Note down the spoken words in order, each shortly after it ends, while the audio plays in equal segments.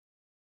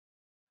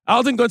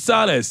Alden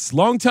Gonzalez,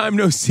 long time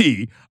no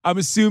see. I'm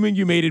assuming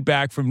you made it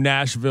back from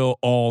Nashville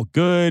all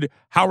good.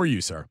 How are you,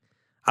 sir?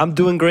 I'm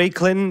doing great,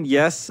 Clinton.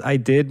 Yes, I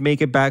did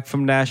make it back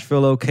from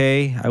Nashville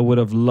okay. I would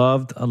have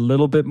loved a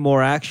little bit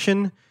more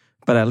action,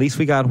 but at least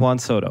we got Juan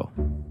Soto.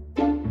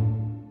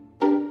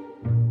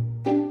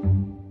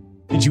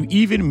 Did you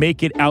even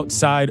make it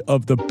outside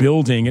of the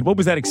building? And what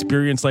was that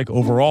experience like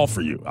overall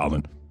for you,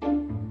 Alden?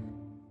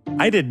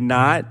 I did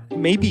not.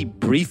 Maybe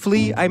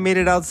briefly I made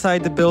it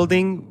outside the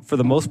building. For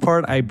the most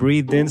part, I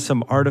breathed in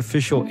some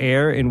artificial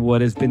air in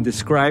what has been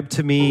described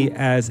to me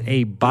as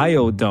a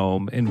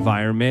biodome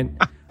environment.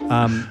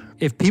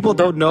 If people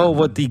don't know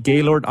what the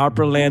Gaylord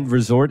Opryland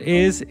Resort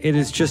is, it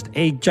is just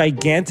a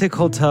gigantic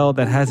hotel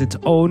that has its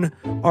own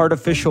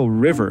artificial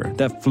river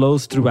that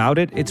flows throughout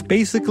it. It's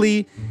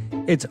basically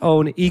its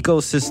own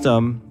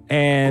ecosystem,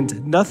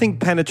 and nothing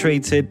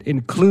penetrates it,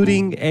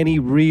 including any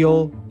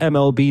real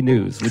MLB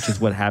news, which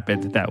is what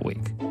happened that week.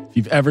 If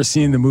you've ever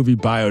seen the movie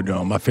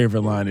Biodome, my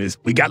favorite line is,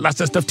 "We got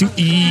lots of stuff to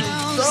eat." We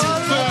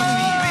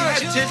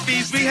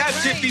had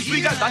Tippies,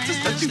 we got lots of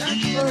stuff to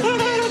eat.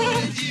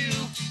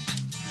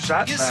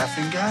 Shot,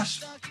 laughing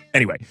gas.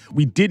 Anyway,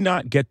 we did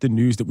not get the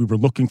news that we were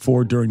looking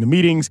for during the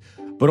meetings,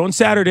 but on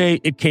Saturday,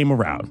 it came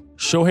around.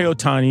 Shohei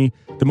Ohtani,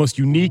 the most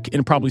unique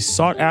and probably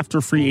sought-after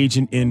free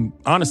agent in,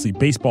 honestly,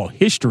 baseball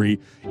history,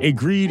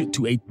 agreed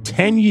to a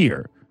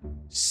 10-year,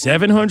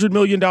 $700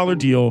 million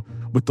deal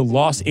with the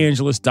Los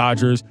Angeles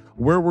Dodgers.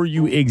 Where were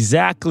you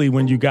exactly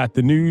when you got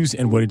the news,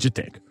 and what did you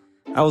think?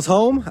 I was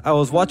home. I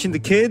was watching the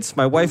kids.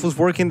 My wife was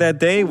working that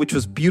day, which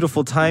was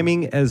beautiful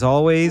timing as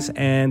always.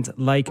 And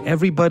like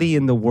everybody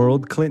in the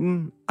world,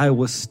 Clinton, I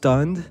was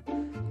stunned.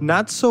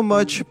 Not so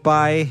much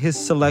by his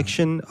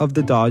selection of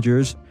the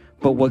Dodgers,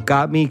 but what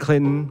got me,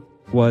 Clinton,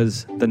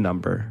 was the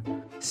number.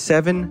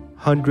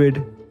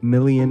 $700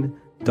 million.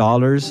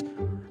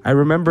 I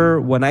remember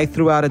when I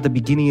threw out at the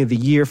beginning of the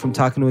year from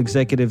talking to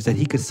executives that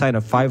he could sign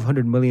a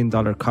 $500 million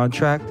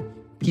contract,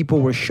 people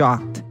were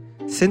shocked.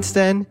 Since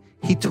then,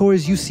 he tore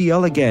his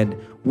UCL again.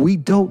 We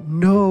don't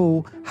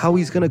know how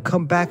he's going to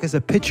come back as a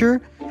pitcher,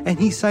 and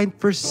he signed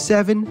for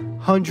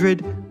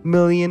 $700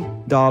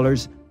 million.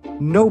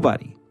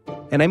 Nobody,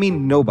 and I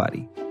mean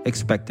nobody,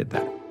 expected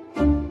that.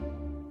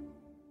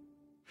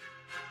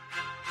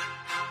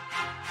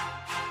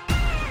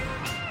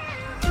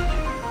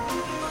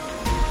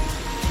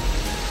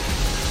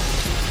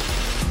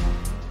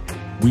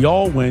 We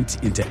all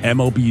went into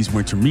MLB's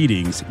winter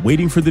meetings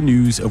waiting for the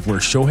news of where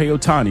Shohei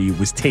Ohtani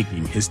was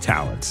taking his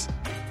talents.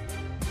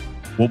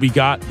 What we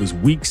got was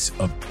weeks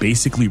of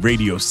basically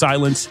radio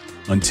silence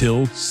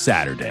until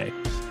Saturday,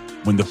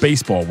 when the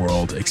baseball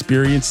world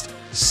experienced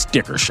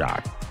sticker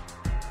shock.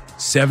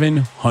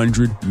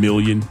 $700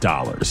 million,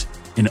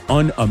 an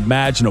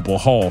unimaginable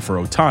haul for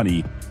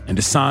Ohtani, and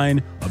a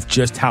sign of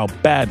just how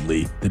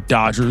badly the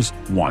Dodgers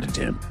wanted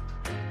him.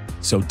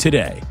 So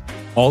today,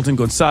 Alden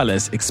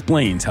Gonzalez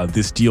explains how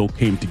this deal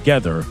came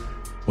together,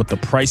 what the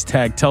price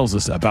tag tells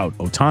us about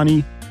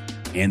Ohtani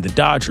and the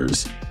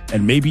Dodgers,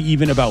 and maybe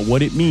even about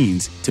what it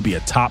means to be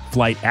a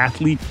top-flight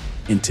athlete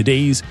in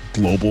today's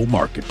global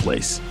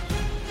marketplace.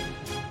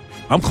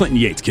 I'm Clinton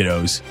Yates,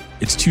 kiddos.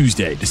 It's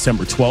Tuesday,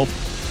 December 12th.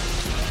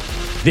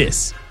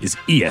 This is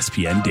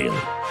ESPN Daily.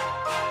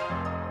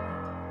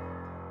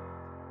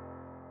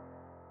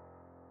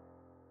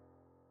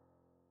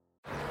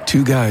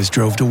 Two guys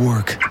drove to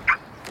work.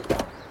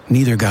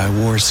 Neither guy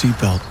wore a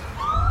seatbelt.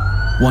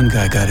 One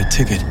guy got a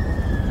ticket.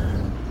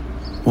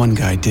 One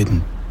guy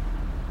didn't.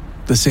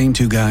 The same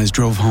two guys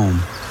drove home.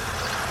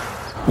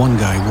 One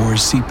guy wore his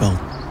seatbelt.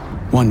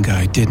 One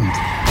guy didn't.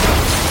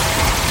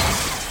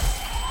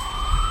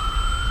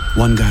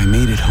 One guy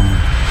made it home.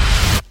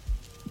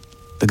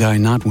 The guy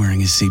not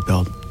wearing his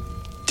seatbelt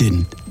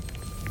didn't.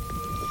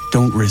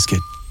 Don't risk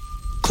it.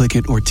 Click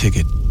it or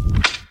ticket.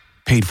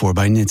 Paid for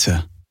by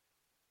NHTSA.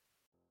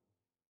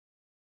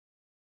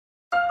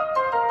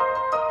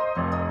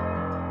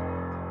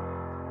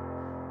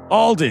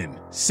 Alden,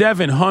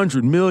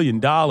 $700 million.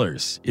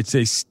 It's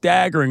a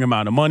staggering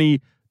amount of money,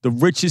 the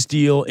richest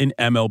deal in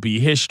MLB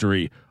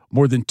history,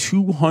 more than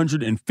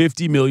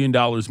 $250 million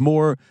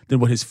more than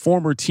what his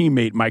former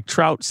teammate Mike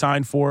Trout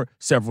signed for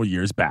several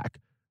years back.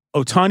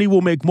 Ohtani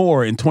will make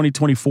more in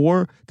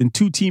 2024 than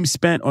two teams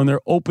spent on their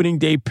opening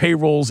day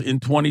payrolls in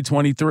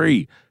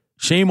 2023.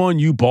 Shame on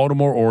you,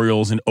 Baltimore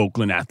Orioles and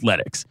Oakland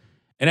Athletics.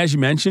 And as you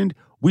mentioned,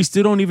 we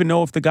still don't even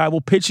know if the guy will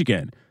pitch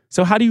again.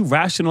 So how do you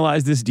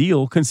rationalize this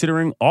deal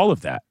considering all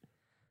of that?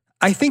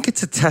 I think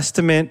it's a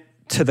testament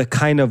to the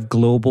kind of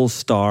global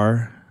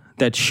star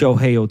that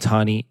Shohei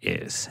Ohtani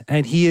is.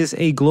 And he is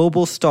a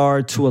global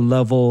star to a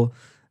level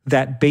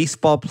that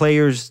baseball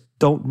players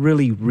don't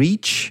really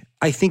reach.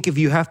 I think if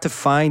you have to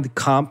find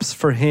comps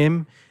for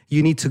him,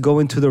 you need to go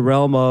into the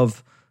realm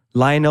of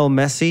Lionel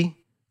Messi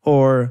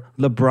or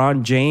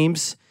LeBron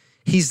James.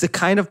 He's the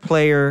kind of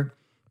player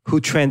who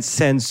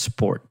transcends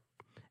sport.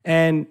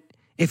 And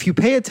if you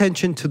pay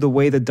attention to the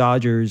way the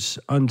Dodgers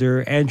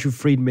under Andrew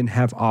Friedman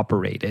have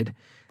operated,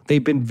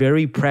 they've been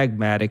very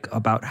pragmatic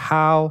about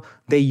how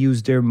they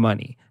use their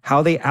money,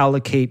 how they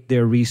allocate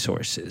their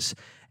resources.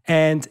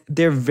 And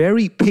they're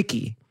very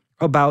picky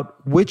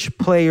about which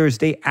players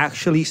they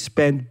actually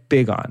spend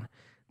big on.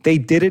 They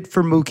did it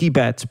for Mookie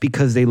Betts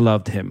because they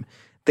loved him.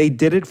 They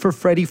did it for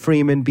Freddie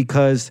Freeman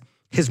because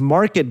his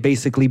market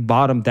basically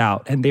bottomed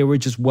out and they were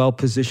just well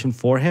positioned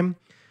for him.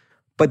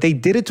 But they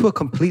did it to a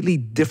completely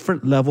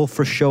different level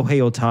for Shohei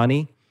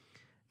Ohtani,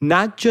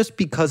 not just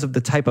because of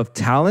the type of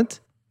talent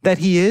that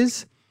he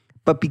is,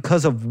 but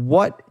because of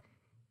what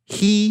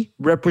he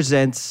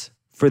represents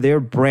for their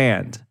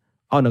brand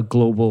on a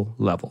global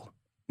level.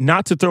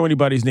 Not to throw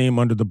anybody's name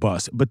under the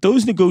bus, but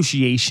those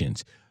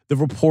negotiations, the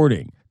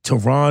reporting,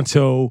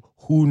 Toronto,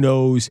 who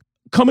knows,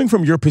 coming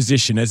from your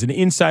position as an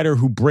insider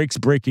who breaks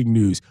breaking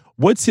news,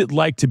 what's it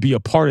like to be a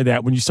part of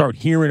that when you start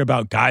hearing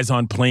about guys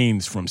on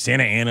planes from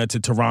Santa Ana to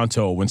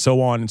Toronto and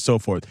so on and so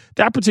forth?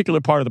 That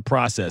particular part of the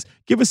process,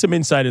 give us some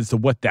insight as to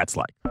what that's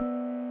like.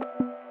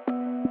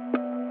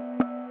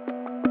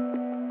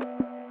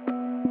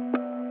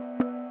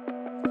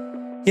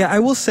 Yeah, I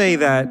will say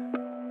that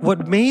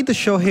what made the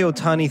Shohei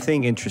Ohtani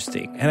thing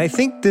interesting, and I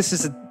think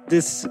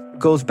this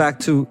goes back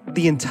to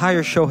the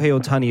entire Shohei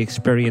Ohtani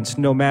experience,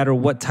 no matter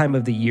what time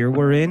of the year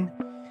we're in,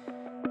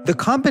 the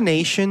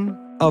combination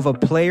of a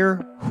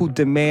player who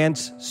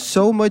demands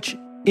so much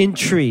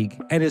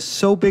intrigue and is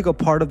so big a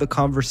part of the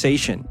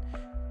conversation,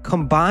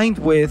 combined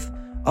with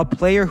a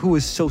player who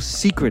is so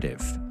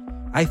secretive,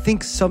 I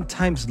think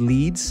sometimes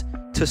leads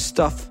to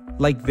stuff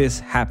like this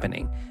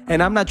happening.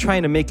 And I'm not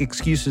trying to make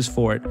excuses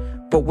for it,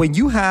 but when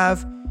you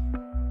have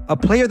a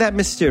player that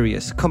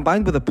mysterious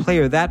combined with a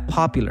player that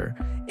popular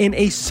in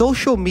a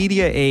social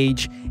media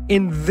age,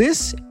 in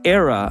this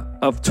era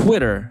of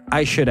Twitter,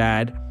 I should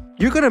add,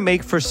 you're going to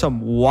make for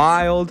some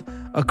wild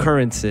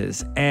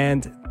occurrences.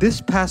 And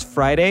this past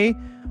Friday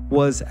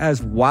was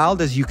as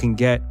wild as you can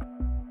get.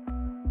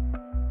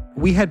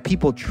 We had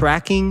people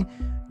tracking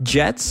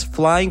jets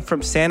flying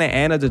from Santa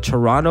Ana to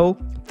Toronto,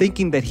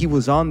 thinking that he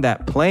was on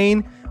that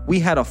plane. We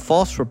had a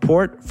false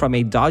report from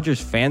a Dodgers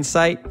fan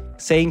site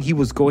saying he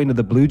was going to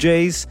the Blue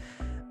Jays.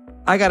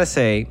 I gotta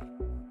say,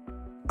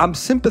 I'm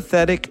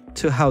sympathetic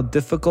to how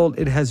difficult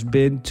it has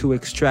been to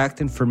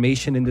extract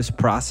information in this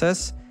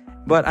process,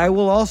 but I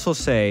will also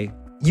say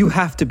you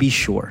have to be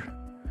sure.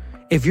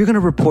 If you're gonna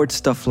report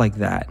stuff like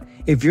that,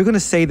 if you're gonna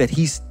say that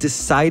he's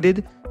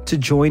decided to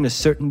join a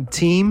certain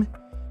team,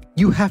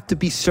 you have to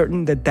be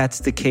certain that that's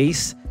the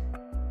case.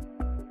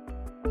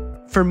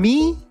 For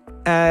me,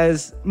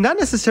 as not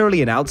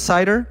necessarily an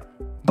outsider,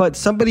 but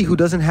somebody who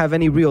doesn't have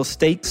any real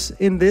stakes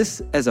in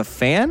this as a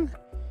fan,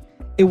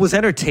 it was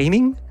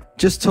entertaining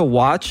just to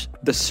watch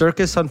the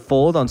circus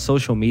unfold on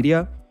social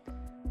media.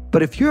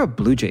 But if you're a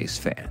Blue Jays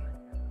fan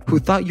who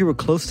thought you were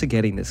close to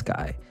getting this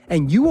guy,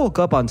 and you woke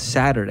up on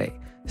Saturday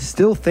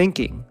still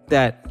thinking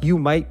that you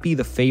might be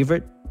the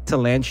favorite to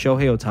land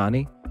Shohei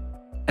Ohtani,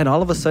 and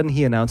all of a sudden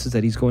he announces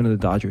that he's going to the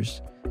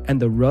Dodgers,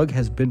 and the rug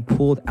has been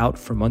pulled out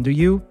from under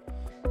you,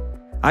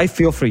 I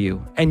feel for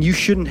you, and you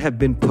shouldn't have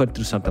been put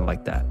through something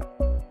like that.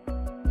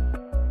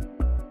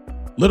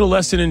 Little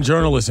lesson in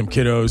journalism,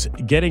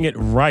 kiddos. Getting it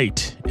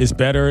right is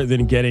better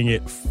than getting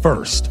it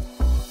first.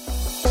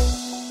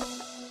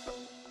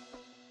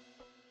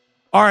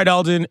 All right,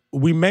 Alden,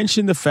 we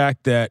mentioned the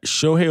fact that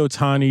Shohei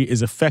Ohtani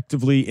is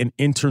effectively an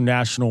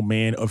international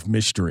man of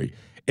mystery.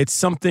 It's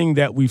something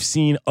that we've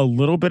seen a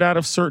little bit out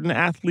of certain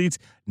athletes,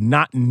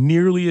 not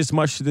nearly as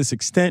much to this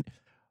extent.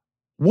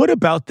 What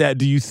about that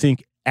do you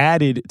think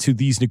added to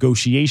these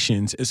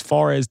negotiations as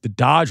far as the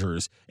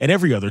Dodgers and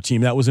every other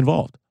team that was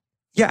involved?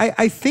 Yeah,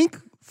 I think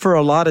for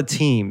a lot of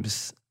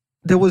teams,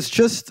 there was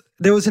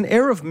an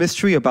air of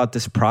mystery about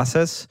this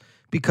process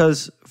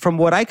because from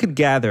what I could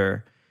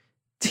gather,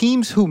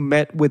 teams who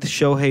met with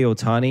Shohei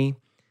Ohtani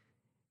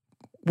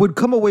would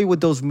come away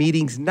with those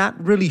meetings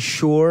not really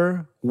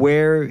sure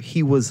where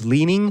he was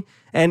leaning.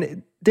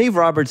 And Dave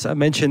Roberts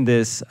mentioned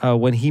this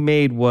when he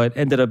made what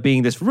ended up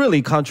being this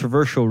really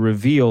controversial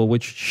reveal,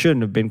 which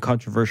shouldn't have been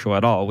controversial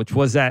at all, which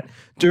was that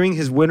during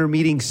his winter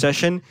meeting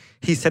session,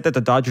 he said that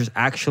the Dodgers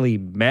actually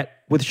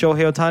met with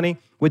Shohei Ohtani,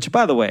 which,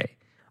 by the way,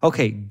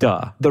 okay,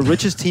 duh. The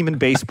richest team in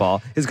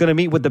baseball is going to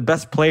meet with the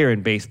best player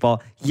in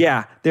baseball.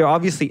 Yeah, they're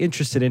obviously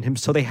interested in him,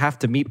 so they have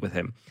to meet with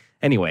him.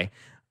 Anyway,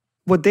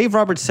 what Dave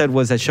Roberts said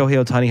was that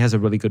Shohei Ohtani has a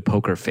really good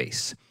poker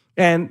face.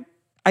 And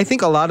I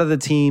think a lot of the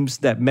teams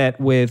that met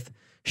with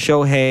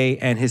Shohei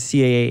and his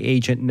CAA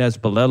agent, Nez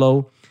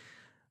Balelo,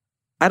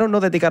 I don't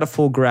know that they got a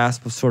full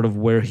grasp of sort of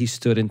where he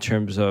stood in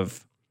terms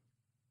of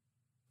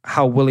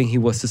how willing he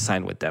was to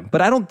sign with them.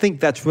 But I don't think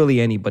that's really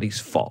anybody's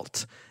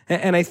fault.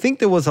 And I think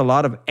there was a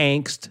lot of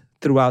angst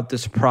throughout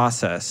this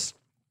process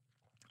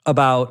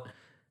about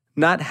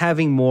not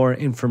having more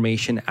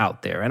information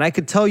out there. And I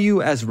could tell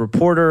you as a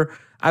reporter,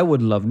 I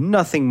would love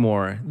nothing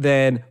more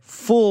than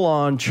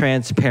full-on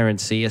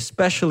transparency,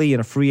 especially in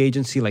a free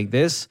agency like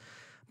this.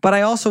 But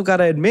I also got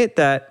to admit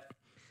that,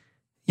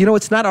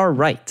 it's not our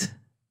right.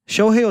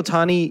 Shohei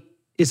Ohtani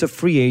is a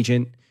free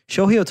agent.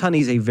 Shohei Ohtani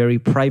is a very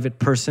private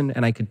person,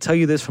 and I could tell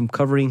you this from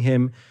covering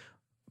him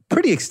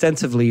pretty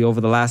extensively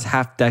over the last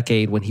half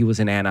decade when he was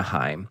in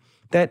Anaheim,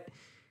 that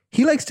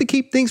he likes to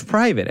keep things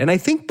private. And I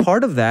think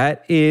part of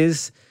that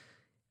is,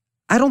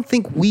 I don't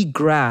think we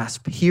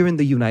grasp here in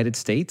the United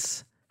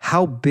States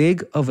how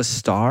big of a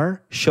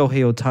star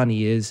Shohei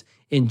Ohtani is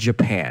in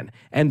Japan,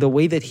 and the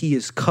way that he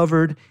is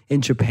covered in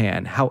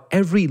Japan, how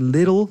every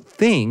little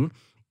thing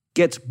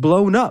gets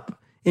blown up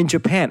in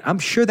Japan. I'm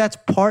sure that's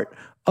part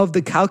of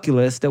the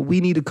calculus that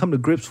we need to come to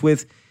grips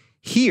with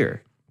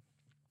here.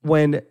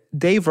 When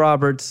Dave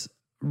Roberts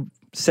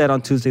said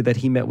on Tuesday that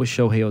he met with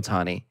Shohei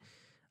Ohtani,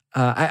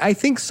 I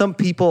think some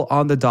people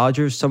on the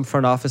Dodgers, some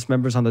front office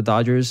members on the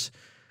Dodgers,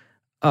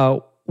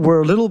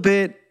 were a little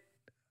bit...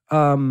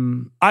 I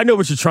know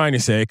what you're trying to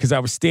say, because I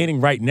was standing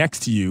right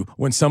next to you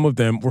when some of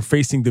them were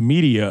facing the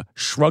media,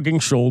 shrugging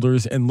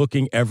shoulders and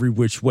looking every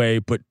which way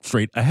but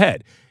straight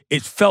ahead.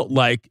 It felt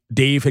like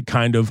Dave had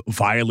kind of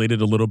violated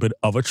a little bit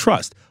of a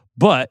trust.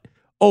 But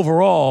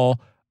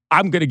overall,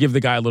 I'm going to give the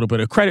guy a little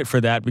bit of credit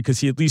for that, because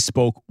he at least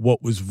spoke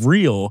what was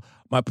real.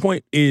 My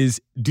point is,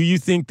 do you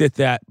think that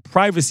that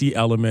privacy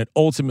element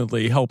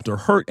ultimately helped or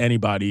hurt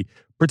anybody,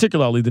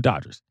 particularly the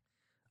Dodgers?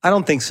 I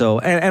don't think so.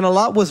 And a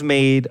lot was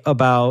made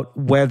about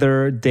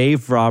whether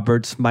Dave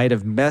Roberts might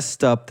have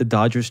messed up the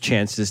Dodgers'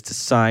 chances to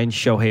sign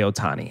Shohei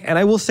Ohtani. And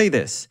I will say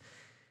this.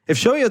 If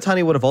Shohei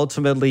Ohtani would have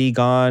ultimately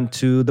gone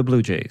to the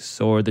Blue Jays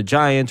or the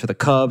Giants or the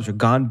Cubs or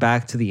gone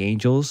back to the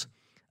Angels,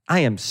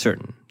 I am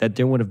certain that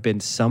there would have been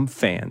some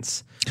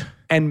fans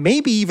and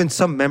maybe even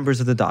some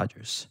members of the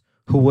Dodgers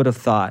who would have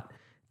thought,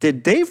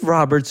 did Dave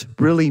Roberts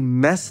really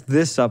mess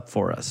this up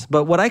for us?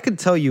 But what I could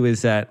tell you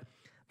is that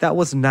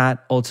was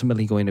not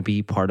ultimately going to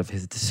be part of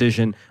his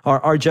decision.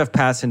 Our Jeff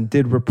Passan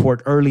did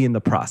report early in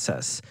the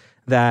process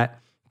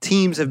that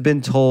teams have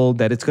been told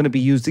that it's going to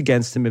be used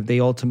against him if they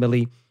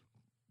ultimately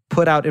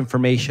put out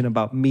information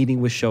about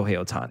meeting with Shohei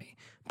Ohtani.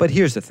 But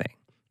here's the thing.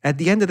 At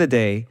the end of the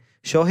day,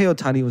 Shohei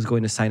Ohtani was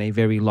going to sign a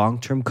very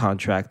long-term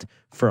contract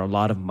for a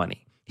lot of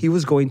money. He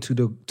was going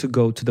to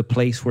go to the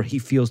place where he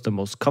feels the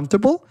most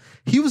comfortable.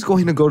 He was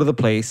going to go to the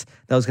place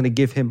that was going to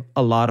give him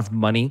a lot of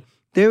money.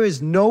 There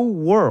is no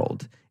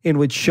world in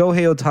which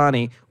Shohei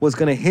Ohtani was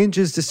going to hinge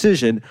his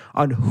decision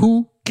on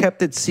who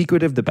kept it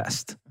secretive the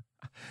best.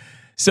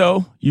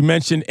 So you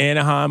mentioned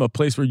Anaheim, a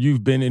place where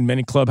you've been in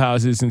many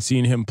clubhouses and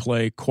seen him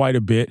play quite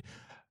a bit.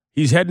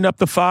 He's heading up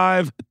the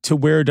 5 to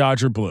wear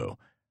Dodger blue.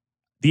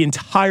 The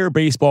entire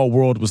baseball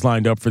world was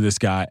lined up for this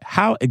guy.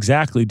 How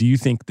exactly do you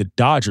think the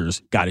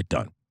Dodgers got it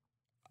done?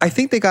 I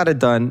think they got it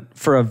done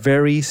for a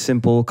very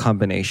simple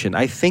combination.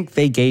 I think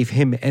they gave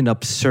him an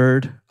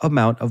absurd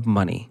amount of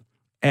money.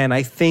 And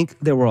I think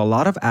there were a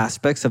lot of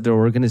aspects of their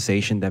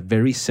organization that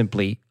very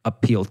simply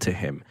appealed to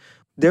him.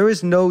 There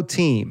is no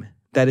team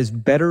that is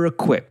better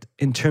equipped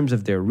in terms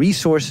of their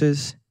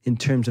resources, in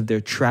terms of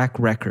their track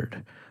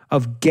record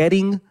of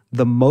getting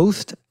the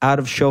most out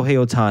of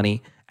Shohei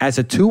Ohtani as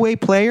a two-way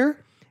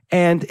player.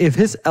 And if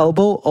his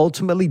elbow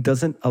ultimately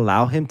doesn't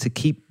allow him to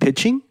keep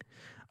pitching,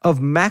 of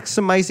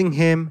maximizing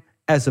him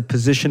as a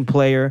position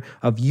player,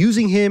 of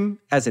using him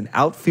as an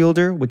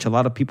outfielder, which a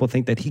lot of people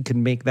think that he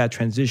can make that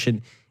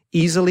transition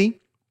easily.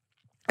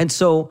 And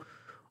so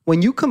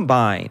when you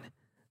combine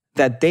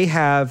that they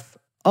have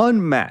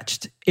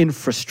unmatched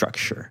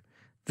infrastructure,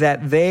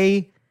 that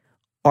they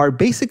are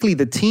basically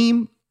the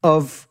team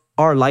of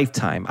our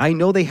lifetime. I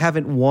know they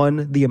haven't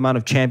won the amount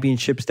of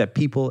championships that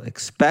people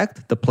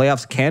expect. The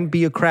playoffs can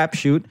be a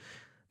crapshoot.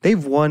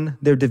 They've won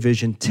their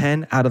division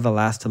 10 out of the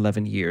last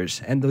 11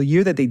 years. And the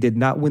year that they did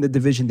not win the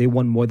division, they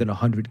won more than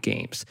 100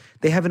 games.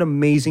 They have an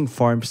amazing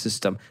farm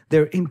system.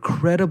 They're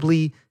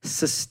incredibly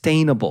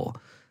sustainable.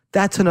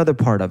 That's another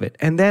part of it.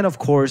 And then, of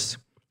course,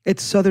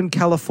 it's Southern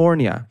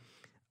California.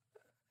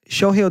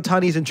 Shohei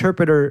Ohtani's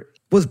interpreter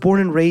was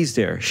born and raised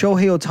there.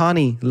 Shohei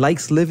Ohtani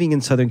likes living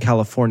in Southern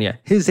California.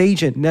 His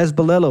agent, Nez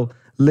Balelo,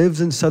 lives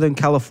in Southern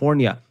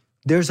California.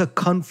 There's a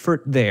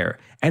comfort there.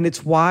 And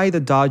it's why the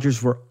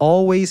Dodgers were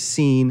always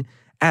seen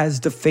as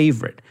the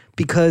favorite.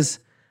 Because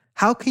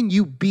how can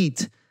you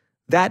beat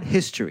that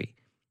history,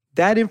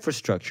 that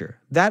infrastructure,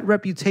 that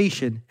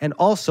reputation, and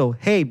also,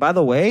 hey, by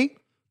the way,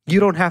 you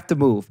don't have to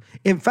move.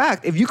 In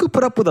fact, if you could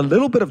put up with a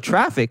little bit of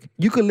traffic,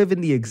 you could live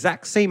in the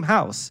exact same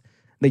house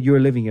that you're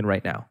living in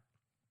right now.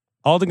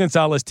 Alden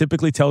Gonzalez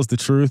typically tells the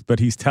truth, but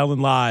he's telling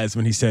lies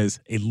when he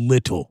says a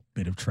little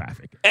bit of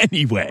traffic.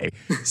 Anyway,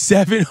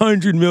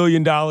 $700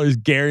 million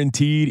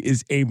guaranteed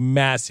is a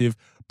massive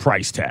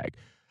price tag.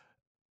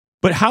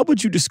 But how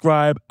would you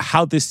describe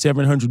how this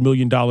 $700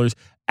 million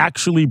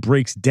actually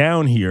breaks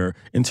down here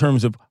in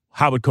terms of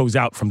how it goes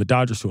out from the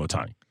Dodgers to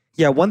Ohtani?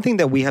 Yeah, one thing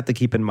that we have to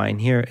keep in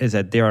mind here is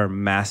that there are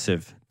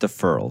massive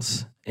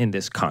deferrals in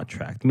this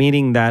contract,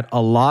 meaning that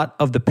a lot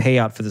of the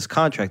payout for this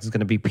contract is going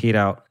to be paid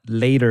out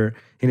later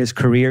in his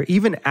career,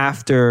 even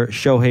after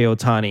Shohei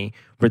Ohtani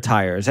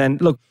retires.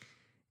 And look,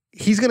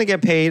 he's going to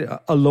get paid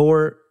a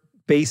lower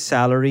base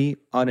salary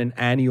on an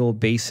annual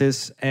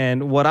basis.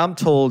 And what I'm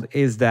told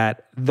is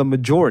that the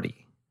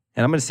majority,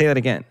 and I'm going to say that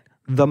again,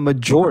 the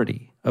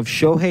majority of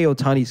Shohei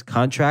Ohtani's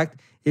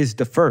contract is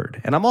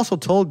deferred. And I'm also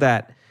told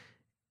that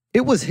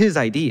it was his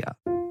idea.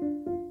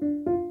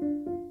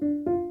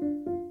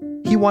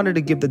 he wanted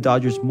to give the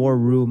Dodgers more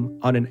room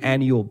on an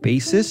annual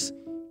basis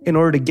in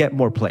order to get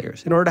more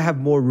players, in order to have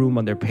more room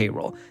on their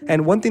payroll.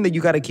 And one thing that you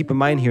got to keep in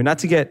mind here, not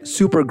to get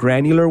super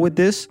granular with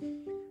this,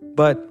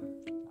 but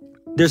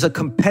there's a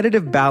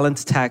competitive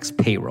balance tax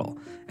payroll.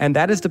 And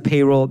that is the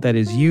payroll that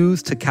is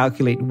used to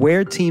calculate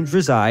where teams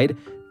reside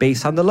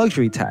based on the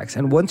luxury tax.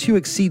 And once you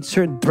exceed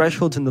certain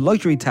thresholds in the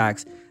luxury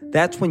tax,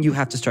 that's when you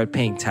have to start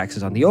paying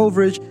taxes on the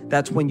overage.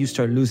 That's when you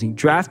start losing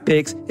draft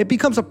picks. It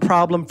becomes a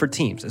problem for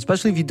teams,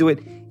 especially if you do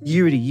it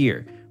year to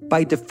year.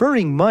 By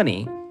deferring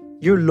money,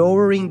 you're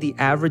lowering the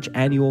average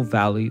annual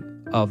value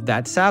of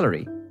that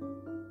salary.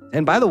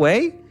 And by the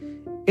way,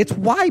 it's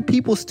why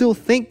people still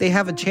think they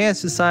have a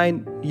chance to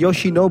sign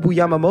Yoshinobu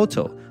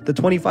Yamamoto, the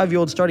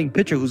 25-year-old starting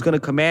pitcher who's going to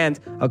command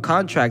a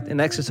contract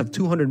in excess of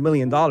 $200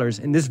 million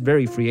in this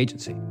very free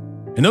agency.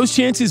 And those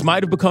chances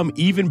might have become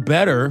even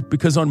better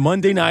because on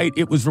Monday night,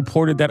 it was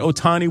reported that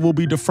Ohtani will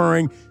be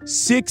deferring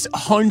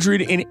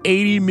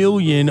 $680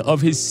 million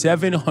of his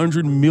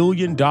 $700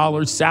 million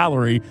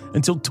salary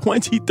until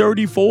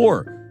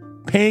 2034.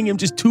 Paying him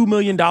just $2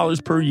 million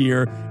per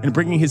year and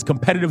bringing his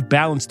competitive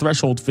balance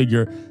threshold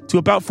figure to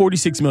about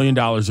 $46 million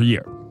a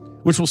year,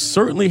 which will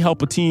certainly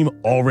help a team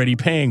already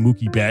paying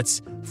Mookie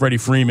Betts, Freddie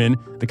Freeman,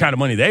 the kind of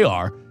money they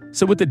are.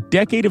 So with a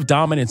decade of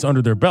dominance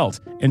under their belt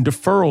and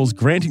deferrals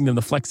granting them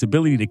the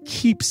flexibility to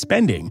keep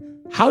spending,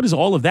 how does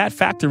all of that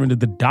factor into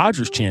the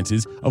Dodgers'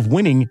 chances of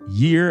winning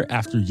year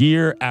after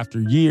year after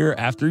year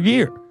after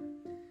year?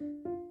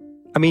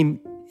 I mean,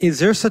 is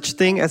there such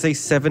thing as a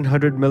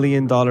 $700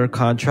 million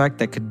contract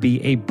that could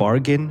be a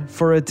bargain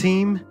for a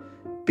team?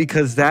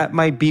 Because that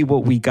might be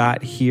what we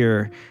got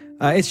here.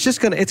 It's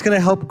gonna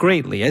help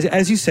greatly.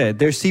 As you said,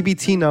 their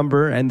CBT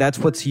number, and that's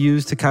what's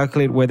used to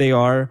calculate where they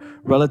are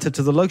relative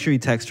to the luxury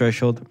tax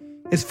threshold,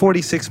 is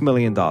 $46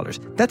 million.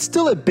 That's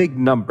still a big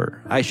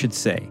number, I should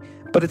say.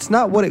 But it's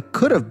not what it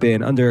could have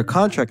been under a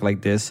contract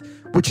like this,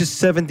 which is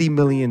 $70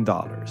 million.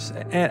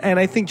 And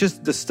I think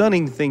just the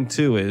stunning thing,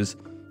 too, is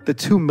the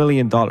 $2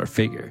 million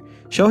figure.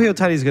 Shohei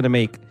Ohtani is going to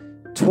make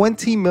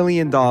 $20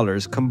 million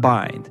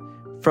combined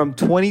from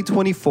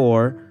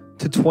 2024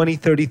 to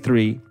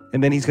 2033,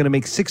 and then he's going to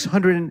make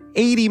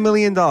 $680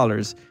 million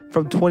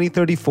from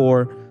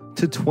 2034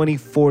 to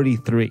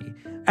 2043.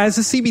 As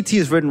the CBT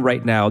is written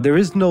right now, there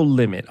is no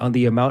limit on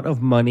the amount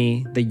of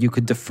money that you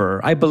could defer.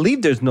 I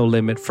believe there's no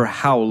limit for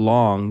how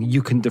long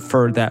you can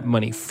defer that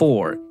money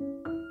for.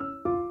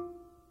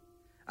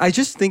 I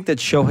just think that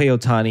Shohei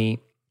Ohtani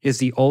is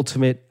the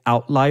ultimate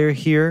outlier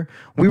here.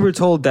 We were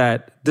told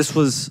that this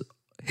was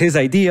his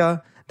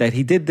idea, that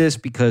he did this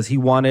because he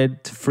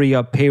wanted to free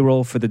up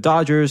payroll for the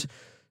Dodgers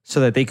so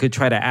that they could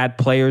try to add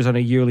players on a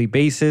yearly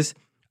basis.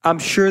 I'm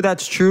sure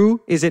that's true.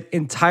 Is it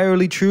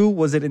entirely true?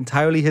 Was it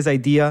entirely his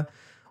idea?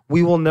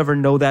 We will never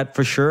know that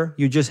for sure.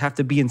 You just have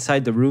to be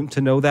inside the room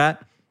to know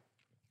that.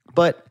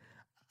 But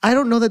I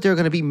don't know that there are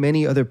going to be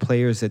many other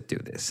players that do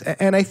this.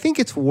 And I think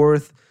it's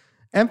worth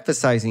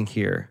emphasizing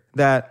here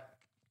that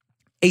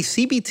a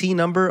CBT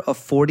number of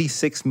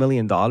 $46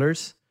 million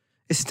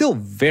is still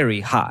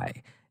very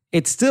high.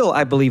 It's still,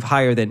 I believe,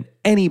 higher than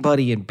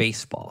anybody in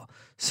baseball.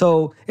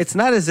 So it's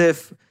not as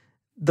if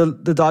the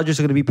Dodgers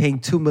are going to be paying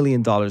 $2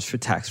 million for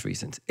tax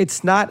reasons.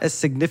 It's not as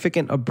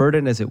significant a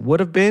burden as it would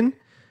have been,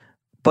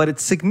 but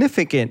it's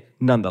significant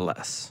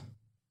nonetheless.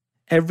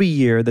 Every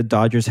year, the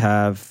Dodgers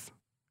have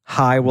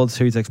high World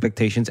Series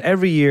expectations.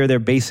 Every year, they're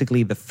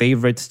basically the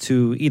favorites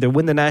to either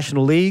win the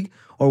National League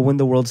or win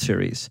the World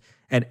Series.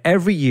 And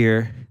every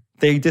year,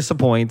 they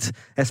disappoint,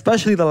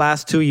 especially the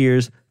last 2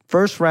 years.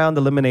 First round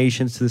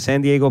eliminations to the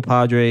San Diego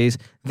Padres,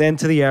 then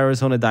to the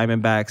Arizona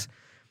Diamondbacks.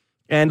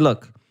 And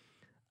look,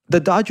 the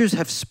Dodgers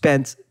have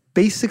spent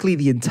basically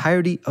the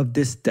entirety of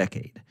this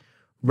decade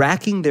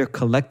racking their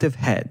collective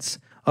heads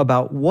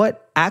about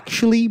what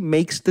actually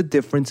makes the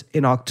difference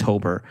in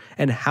October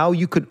and how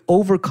you could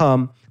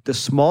overcome the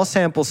small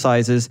sample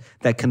sizes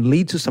that can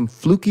lead to some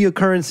fluky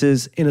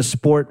occurrences in a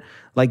sport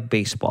like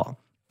baseball.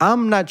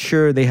 I'm not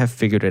sure they have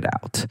figured it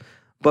out.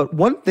 But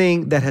one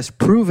thing that has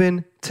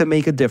proven to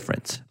make a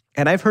difference,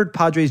 and I've heard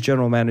Padres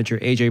general manager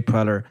AJ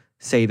Preller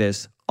say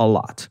this a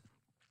lot,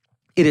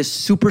 it is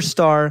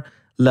superstar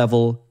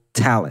level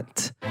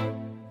talent.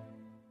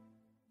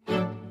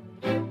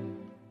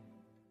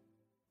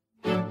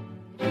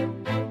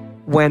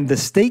 When the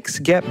stakes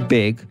get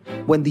big,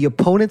 when the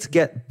opponents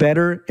get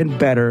better and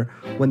better,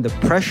 when the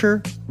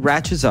pressure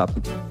ratchets up,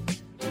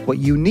 what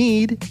you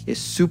need is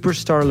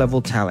superstar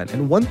level talent.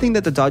 And one thing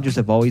that the Dodgers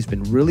have always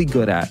been really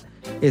good at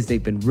is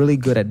they've been really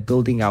good at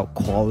building out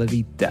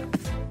quality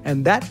depth.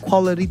 And that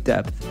quality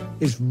depth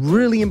is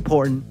really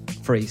important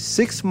for a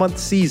 6-month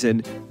season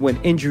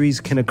when injuries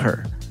can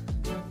occur.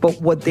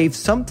 But what they've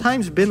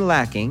sometimes been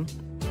lacking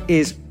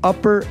is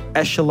upper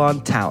echelon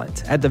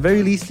talent. At the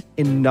very least,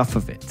 enough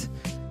of it.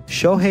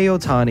 Shohei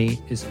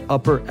Ohtani is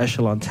upper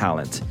echelon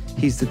talent.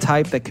 He's the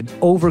type that can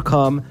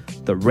overcome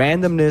the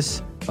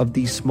randomness of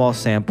these small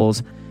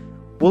samples.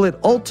 Will it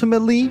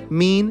ultimately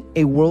mean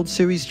a World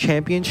Series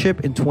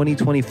championship in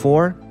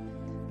 2024?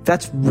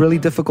 That's a really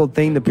difficult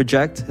thing to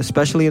project,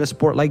 especially in a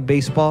sport like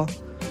baseball.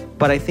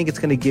 but I think it's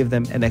going to give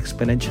them an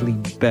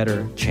exponentially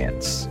better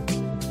chance.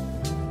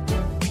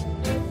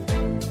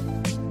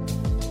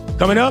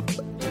 Coming up,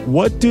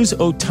 what does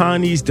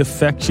Ohtani's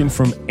defection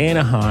from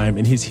Anaheim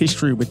and his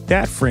history with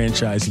that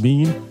franchise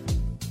mean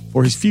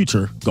for his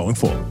future going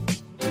forward?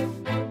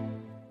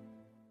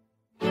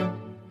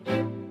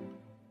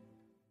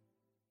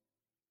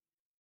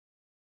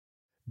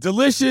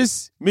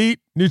 Delicious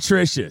meat,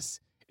 nutritious.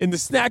 In the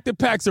snack that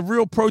packs a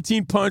real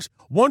protein punch,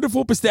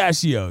 Wonderful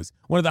Pistachios,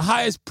 one of the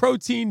highest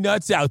protein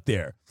nuts out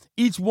there.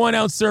 Each 1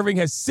 ounce serving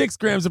has 6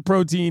 grams of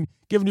protein,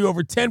 giving you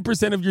over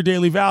 10% of your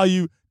daily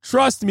value.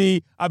 Trust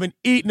me, I've been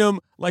eating them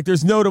like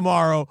there's no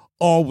tomorrow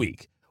all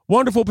week.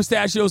 Wonderful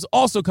Pistachios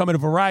also come in a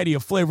variety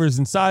of flavors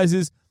and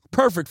sizes,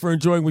 perfect for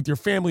enjoying with your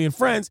family and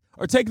friends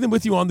or taking them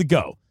with you on the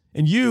go.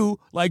 And you,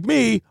 like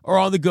me, are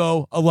on the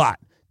go a lot.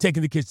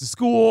 Taking the kids to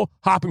school,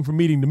 hopping from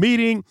meeting to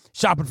meeting,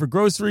 shopping for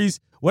groceries,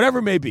 whatever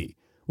it may be.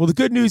 Well, the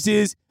good news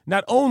is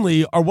not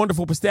only are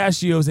Wonderful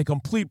Pistachios a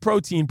complete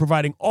protein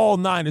providing all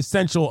 9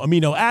 essential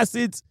amino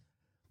acids,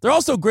 they're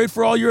also great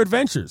for all your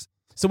adventures.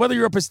 So whether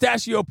you're a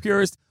pistachio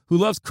purist who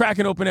loves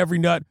cracking open every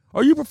nut,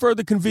 or you prefer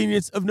the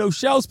convenience of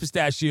no-shells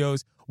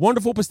pistachios,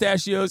 Wonderful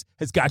Pistachios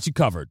has got you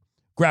covered.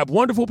 Grab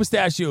Wonderful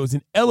Pistachios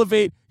and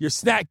elevate your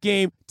snack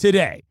game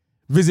today.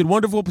 Visit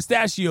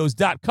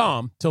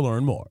wonderfulpistachios.com to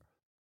learn more.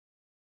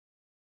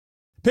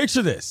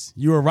 Picture this.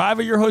 You arrive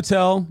at your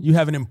hotel, you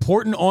have an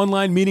important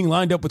online meeting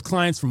lined up with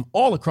clients from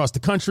all across the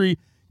country,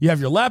 you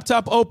have your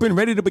laptop open,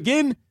 ready to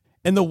begin,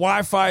 and the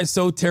Wi-Fi is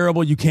so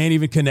terrible you can't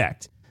even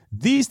connect.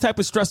 These type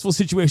of stressful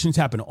situations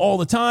happen all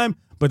the time,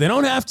 but they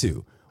don't have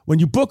to. When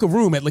you book a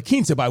room at La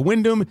Quinta by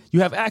Wyndham, you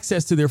have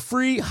access to their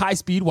free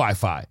high-speed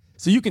Wi-Fi,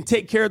 so you can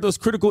take care of those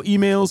critical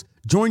emails,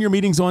 join your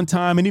meetings on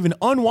time, and even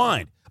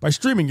unwind by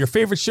streaming your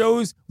favorite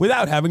shows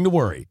without having to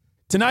worry.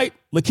 Tonight,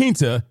 La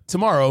Quinta.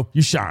 Tomorrow,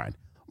 you shine.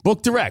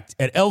 Book direct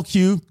at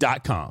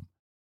lq.com.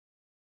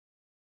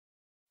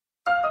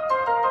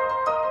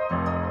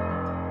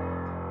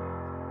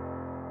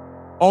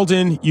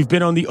 Alden, you've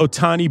been on the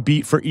Ohtani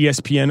beat for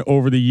ESPN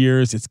over the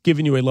years. It's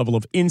given you a level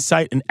of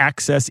insight and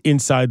access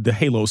inside the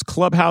Halos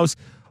clubhouse.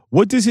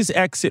 What does his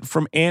exit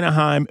from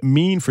Anaheim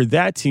mean for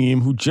that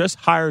team who just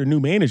hired a new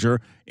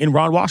manager in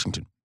Ron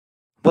Washington?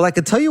 Well, I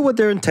could tell you what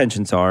their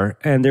intentions are,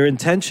 and their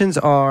intentions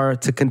are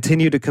to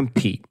continue to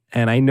compete.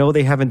 And I know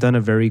they haven't done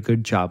a very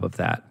good job of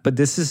that. But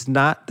this is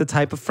not the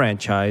type of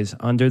franchise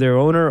under their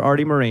owner,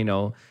 Artie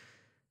Moreno,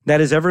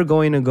 that is ever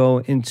going to go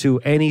into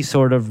any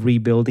sort of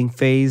rebuilding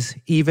phase,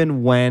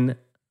 even when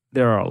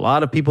there are a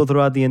lot of people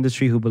throughout the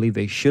industry who believe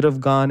they should have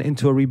gone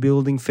into a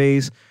rebuilding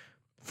phase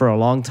for a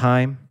long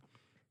time.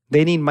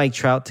 They need Mike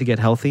Trout to get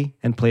healthy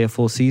and play a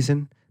full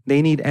season.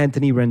 They need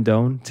Anthony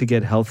Rendon to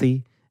get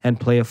healthy and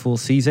play a full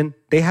season.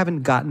 They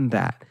haven't gotten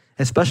that,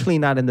 especially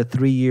not in the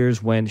 3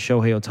 years when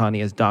Shohei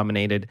Ohtani has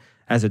dominated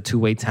as a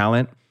two-way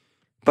talent.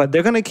 But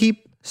they're going to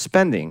keep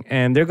spending,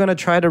 and they're going to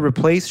try to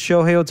replace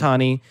Shohei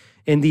Ohtani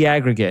in the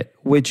aggregate,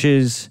 which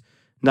is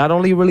not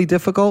only really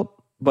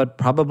difficult, but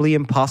probably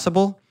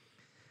impossible.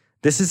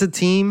 This is a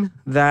team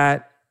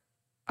that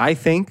I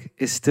think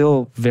is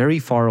still very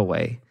far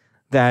away,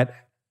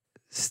 that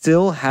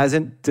still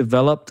hasn't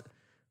developed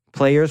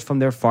players from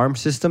their farm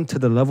system to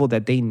the level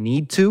that they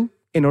need to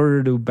in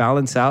order to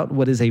balance out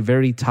what is a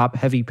very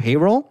top-heavy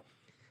payroll.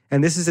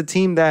 And this is a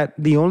team that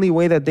the only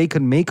way that they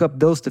could make up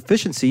those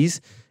deficiencies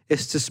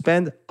is to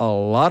spend a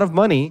lot of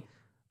money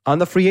on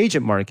the free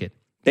agent market.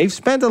 They've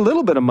spent a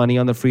little bit of money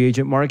on the free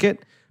agent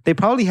market. They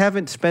probably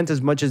haven't spent as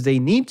much as they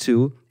need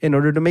to in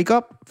order to make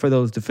up for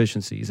those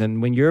deficiencies.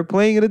 And when you're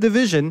playing in a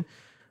division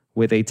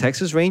with a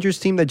Texas Rangers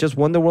team that just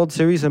won the World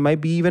Series and might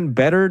be even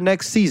better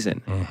next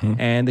season,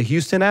 and the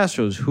Houston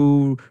Astros,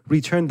 who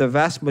returned the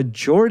vast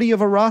majority of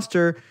a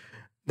roster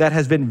that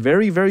has been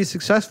very, very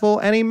successful,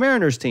 and a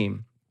Mariners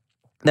team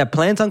that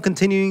plans on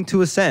continuing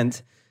to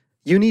ascend,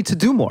 you need to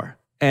do more.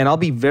 And I'll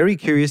be very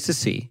curious to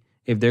see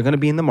if they're going to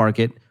be in the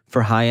market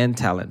for high-end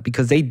talent,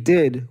 because they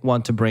did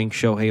want to bring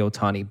Shohei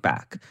Ohtani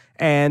back.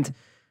 And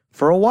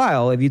for a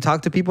while, if you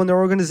talk to people in their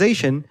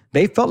organization,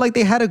 they felt like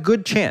they had a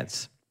good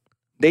chance.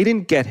 They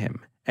didn't get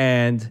him.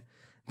 And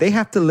they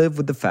have to live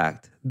with the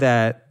fact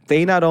that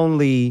they not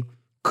only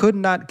could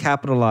not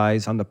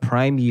capitalize on the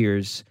prime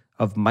years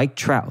of Mike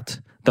Trout,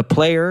 the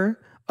player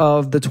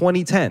of the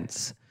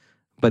 2010s,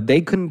 but they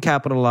couldn't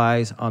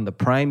capitalize on the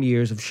prime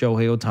years of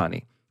Shohei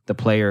Ohtani, the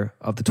player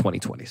of the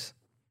 2020s.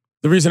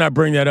 The reason I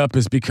bring that up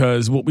is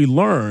because what we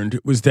learned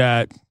was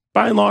that,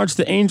 by and large,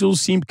 the Angels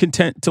seemed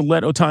content to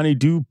let Ohtani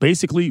do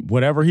basically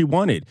whatever he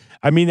wanted.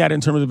 I mean that in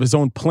terms of his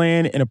own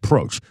plan and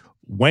approach,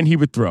 when he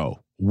would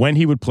throw, when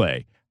he would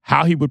play,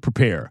 how he would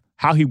prepare,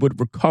 how he would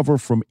recover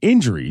from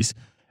injuries.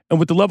 And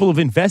with the level of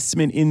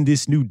investment in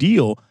this new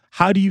deal,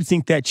 how do you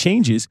think that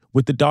changes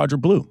with the Dodger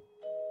Blue?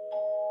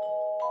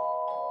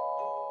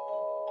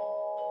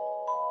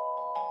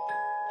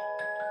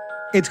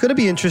 It's going to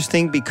be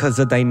interesting because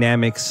the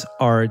dynamics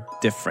are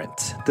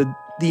different.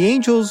 The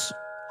Angels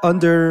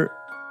under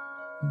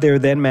their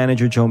then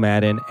manager, Joe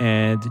Madden,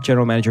 and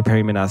general manager,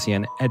 Perry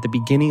Manassian, at the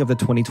beginning of the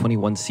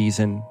 2021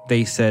 season,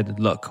 they said,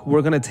 look,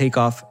 we're going to take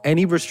off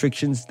any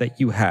restrictions that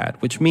you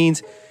had, which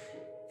means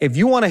if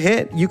you want to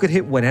hit, you could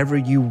hit whatever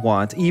you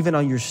want, even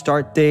on your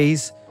start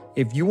days.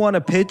 If you want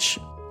to pitch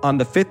on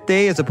the 5th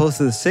day as opposed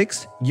to the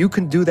 6th, you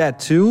can do that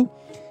too.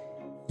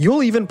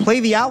 You'll even play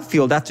the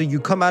outfield after you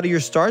come out of your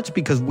starts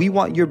because we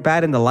want your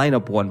bat in the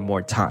lineup one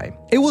more time.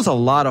 It was a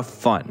lot of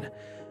fun.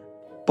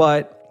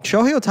 But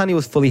Shohei Ohtani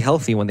was fully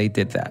healthy when they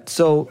did that.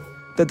 So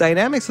the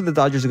dynamics of the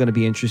Dodgers are going to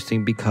be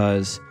interesting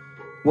because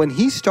when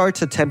he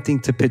starts attempting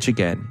to pitch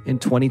again in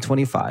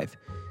 2025,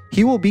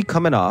 he will be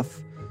coming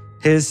off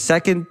his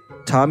second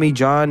Tommy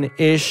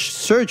John-ish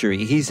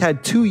surgery. He's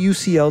had 2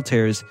 UCL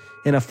tears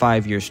in a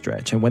 5-year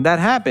stretch. And when that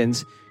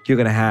happens, you're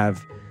going to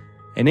have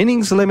an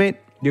innings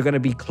limit. You're going to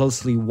be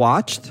closely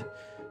watched.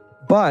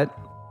 But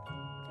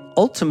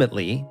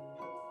ultimately,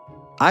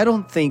 I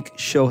don't think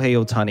Shohei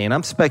Ohtani, and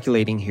I'm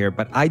speculating here,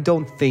 but I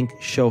don't think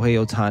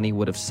Shohei Ohtani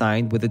would have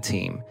signed with a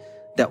team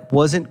that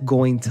wasn't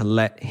going to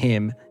let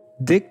him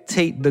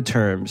dictate the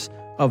terms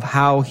of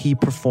how he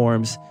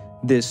performs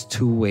this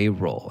two-way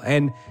role.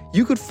 And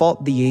you could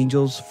fault the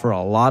Angels for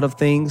a lot of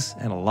things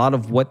and a lot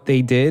of what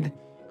they did.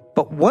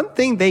 But one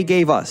thing they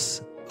gave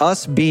us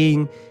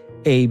being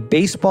a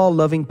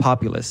baseball-loving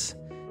populace,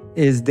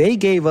 is they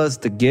gave us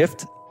the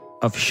gift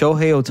of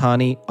Shohei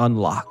Ohtani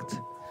unlocked.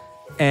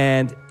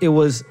 And it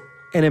was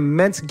an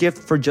immense gift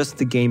for just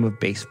the game of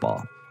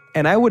baseball.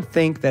 And I would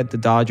think that the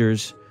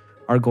Dodgers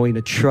are going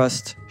to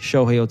trust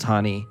Shohei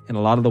Ohtani in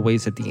a lot of the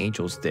ways that the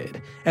Angels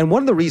did. And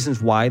one of the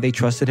reasons why they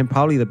trusted him,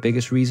 probably the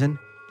biggest reason,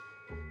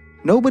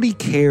 nobody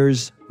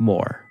cares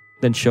more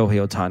than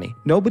Shohei Ohtani.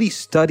 Nobody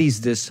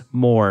studies this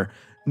more.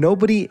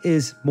 Nobody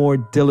is more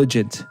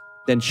diligent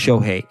than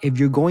Shohei. If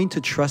you're going to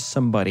trust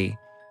somebody,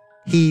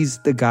 he's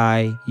the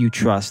guy you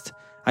trust.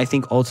 I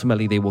think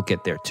ultimately they will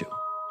get there too.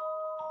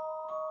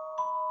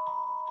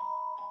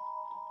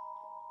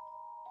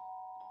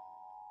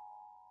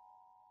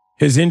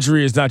 His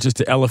injury is not just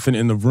the elephant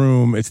in the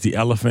room, it's the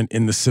elephant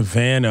in the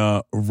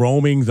savannah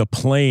roaming the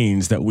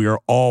plains that we are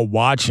all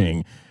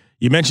watching.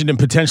 You mentioned him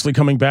potentially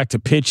coming back to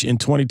pitch in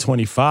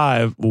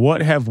 2025.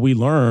 What have we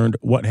learned?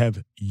 What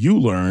have you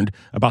learned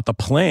about the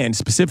plan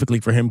specifically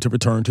for him to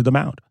return to the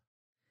mound?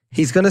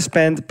 He's going to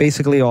spend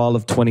basically all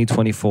of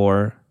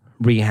 2024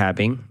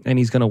 rehabbing, and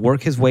he's going to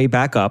work his way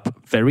back up,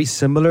 very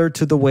similar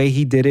to the way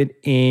he did it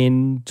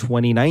in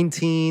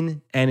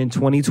 2019 and in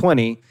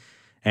 2020.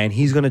 And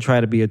he's going to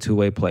try to be a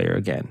two-way player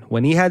again.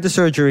 When he had the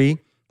surgery,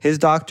 his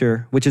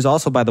doctor, which is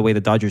also, by the way, the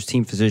Dodgers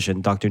team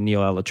physician, Dr.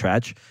 Neil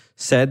Elatrach,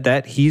 said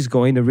that he's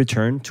going to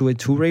return to a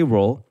two-way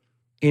role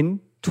in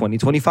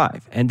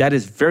 2025. And that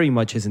is very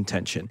much his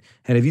intention.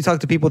 And if you talk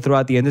to people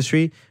throughout the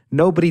industry,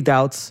 nobody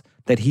doubts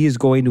that he is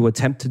going to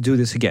attempt to do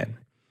this again.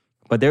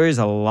 But there is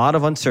a lot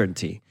of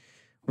uncertainty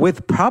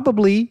with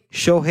probably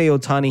Shohei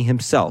Ohtani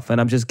himself.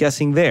 And I'm just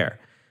guessing there.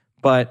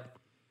 But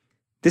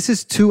this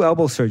is 2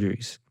 elbow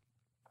surgeries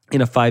in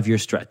a 5-year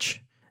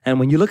stretch. And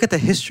when you look at the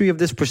history of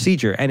this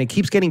procedure, and it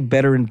keeps getting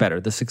better and better,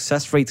 the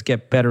success rates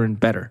get better and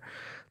better,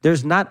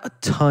 there's not a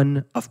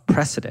ton of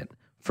precedent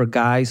for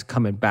guys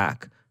coming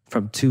back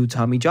from 2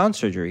 Tommy John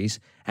surgeries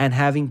and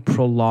having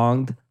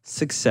prolonged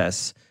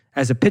success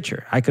as a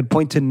pitcher. I could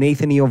point to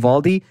Nathan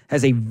Eovaldi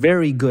as a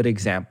very good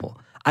example.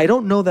 I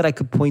don't know that I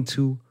could point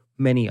to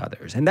many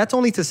others. And that's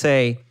only to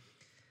say,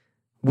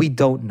 we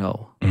don't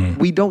know.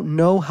 We don't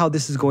know how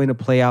this is going to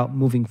play out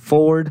moving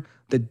forward.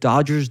 The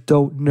Dodgers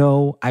don't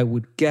know. I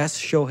would guess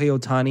Shohei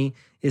Ohtani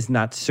is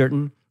not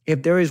certain.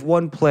 If there is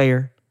one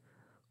player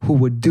who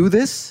would do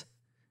this,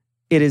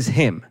 it is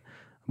him.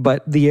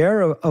 But the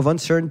air of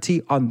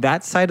uncertainty on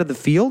that side of the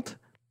field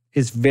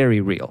is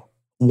very real.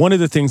 One of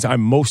the things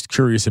I'm most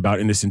curious about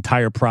in this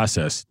entire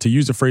process, to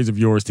use a phrase of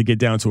yours to get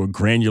down to a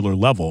granular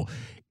level,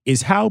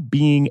 is how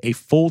being a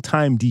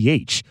full-time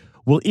DH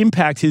will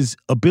impact his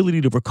ability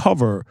to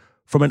recover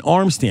from an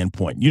arm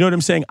standpoint. You know what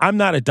I'm saying? I'm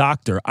not a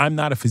doctor. I'm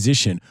not a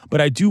physician.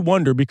 But I do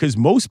wonder, because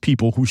most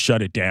people who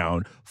shut it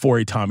down for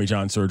a Tommy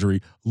John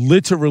surgery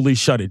literally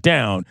shut it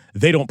down.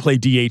 They don't play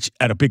DH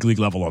at a big league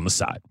level on the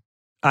side.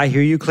 I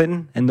hear you,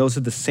 Clinton. And those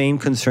are the same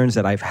concerns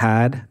that I've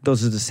had.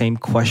 Those are the same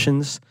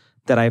questions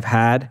that I've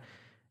had.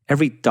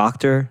 Every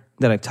doctor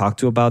that I've talked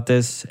to about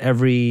this,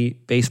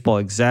 every baseball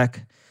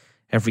exec,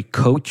 every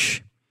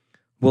coach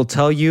will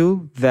tell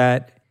you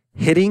that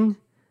hitting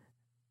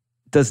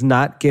does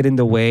not get in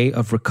the way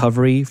of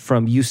recovery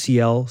from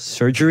UCL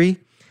surgery.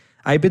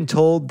 I've been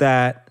told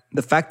that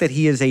the fact that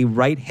he is a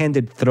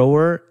right-handed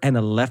thrower and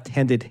a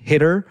left-handed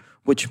hitter,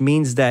 which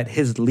means that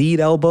his lead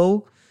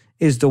elbow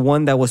is the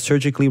one that was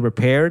surgically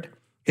repaired,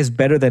 is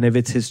better than if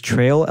it's his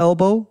trail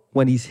elbow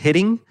when he's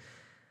hitting.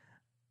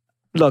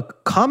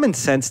 Look, common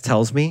sense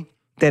tells me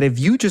that if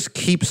you just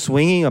keep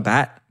swinging a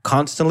bat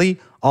constantly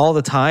all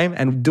the time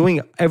and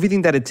doing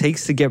everything that it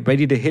takes to get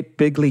ready to hit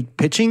big league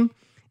pitching,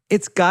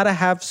 it's got to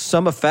have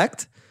some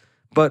effect.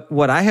 But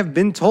what I have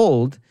been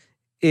told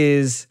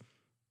is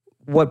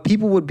what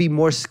people would be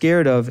more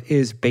scared of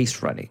is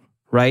base running,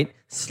 right?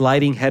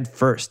 Sliding head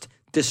first,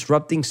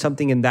 disrupting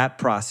something in that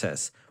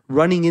process,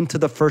 running into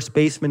the first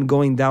baseman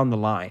going down the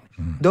line.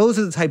 Those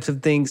are the types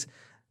of things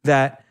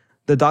that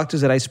the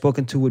doctors that I've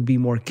spoken to would be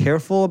more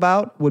careful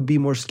about, would be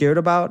more scared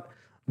about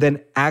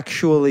than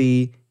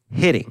actually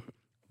hitting.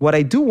 What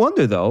I do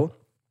wonder, though,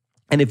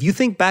 and if you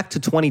think back to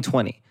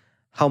 2020,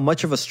 how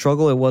much of a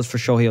struggle it was for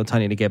Shohei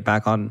Ohtani to get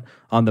back on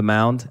the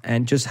mound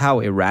and just how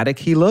erratic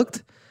he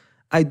looked,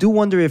 I do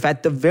wonder if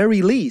at the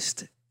very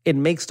least, it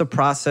makes the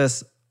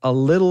process a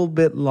little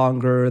bit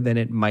longer than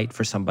it might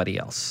for somebody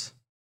else.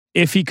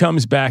 If he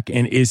comes back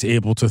and is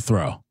able to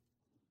throw,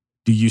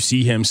 do you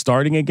see him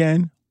starting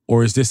again?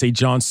 Or is this a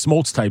John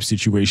Smoltz type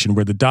situation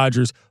where the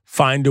Dodgers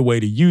find a way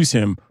to use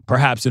him,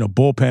 perhaps in a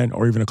bullpen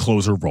or even a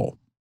closer role?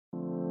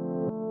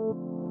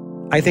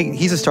 I think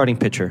he's a starting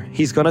pitcher.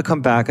 He's going to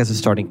come back as a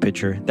starting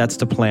pitcher. That's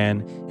the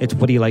plan. It's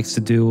what he likes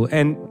to do.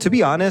 And to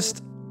be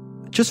honest,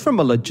 just from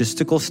a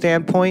logistical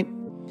standpoint,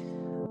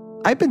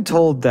 I've been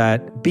told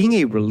that being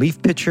a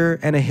relief pitcher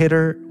and a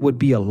hitter would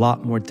be a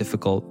lot more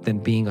difficult than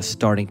being a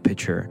starting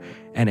pitcher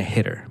and a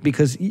hitter.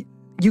 Because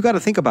you got to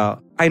think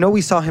about, I know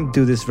we saw him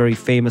do this very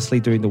famously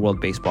during the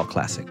World Baseball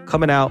Classic.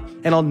 Coming out,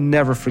 and I'll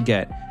never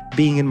forget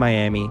being in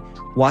Miami,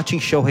 watching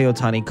Shohei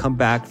Ohtani come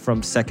back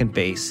from second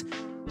base,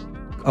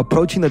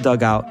 approaching the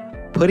dugout,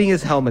 putting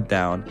his helmet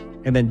down,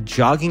 and then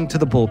jogging to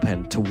the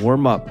bullpen to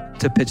warm up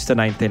to pitch the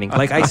ninth inning.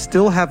 Like, I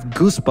still have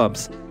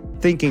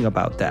goosebumps thinking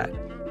about that.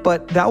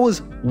 But that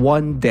was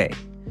one day.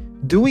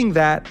 Doing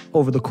that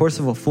over the course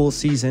of a full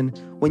season,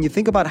 when you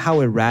think about how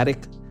erratic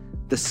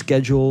the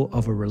schedule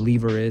of a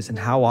reliever is and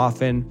how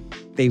often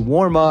they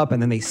warm up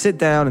and then they sit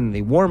down and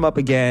they warm up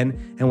again.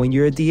 And when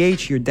you're a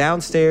DH, you're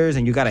downstairs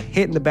and you got to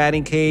hit in the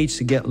batting cage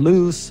to get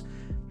loose.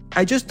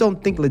 I just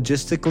don't think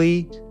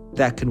logistically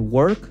that can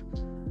work.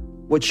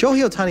 What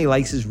Shohei Ohtani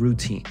likes is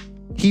routine.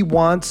 He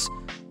wants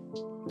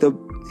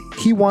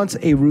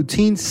a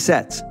routine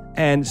set,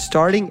 and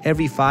starting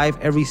every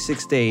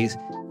 6 days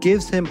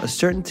gives him a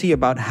certainty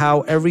about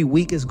how every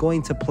week is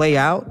going to play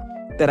out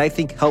that I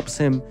think helps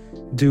him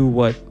do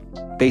what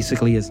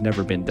basically has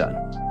never been done.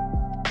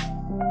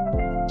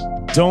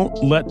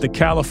 Don't let the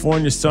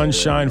California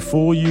sunshine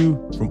fool you.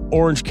 From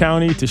Orange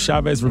County to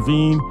Chavez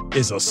Ravine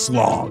is a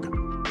slog.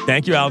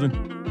 Thank you, Alden.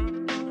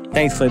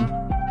 Thanks, Flynn.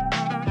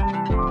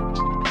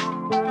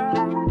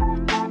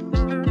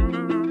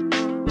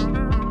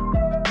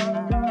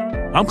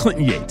 I'm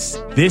Clinton Yates.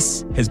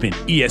 This has been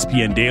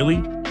ESPN Daily.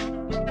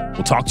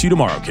 We'll talk to you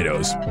tomorrow,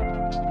 kiddos.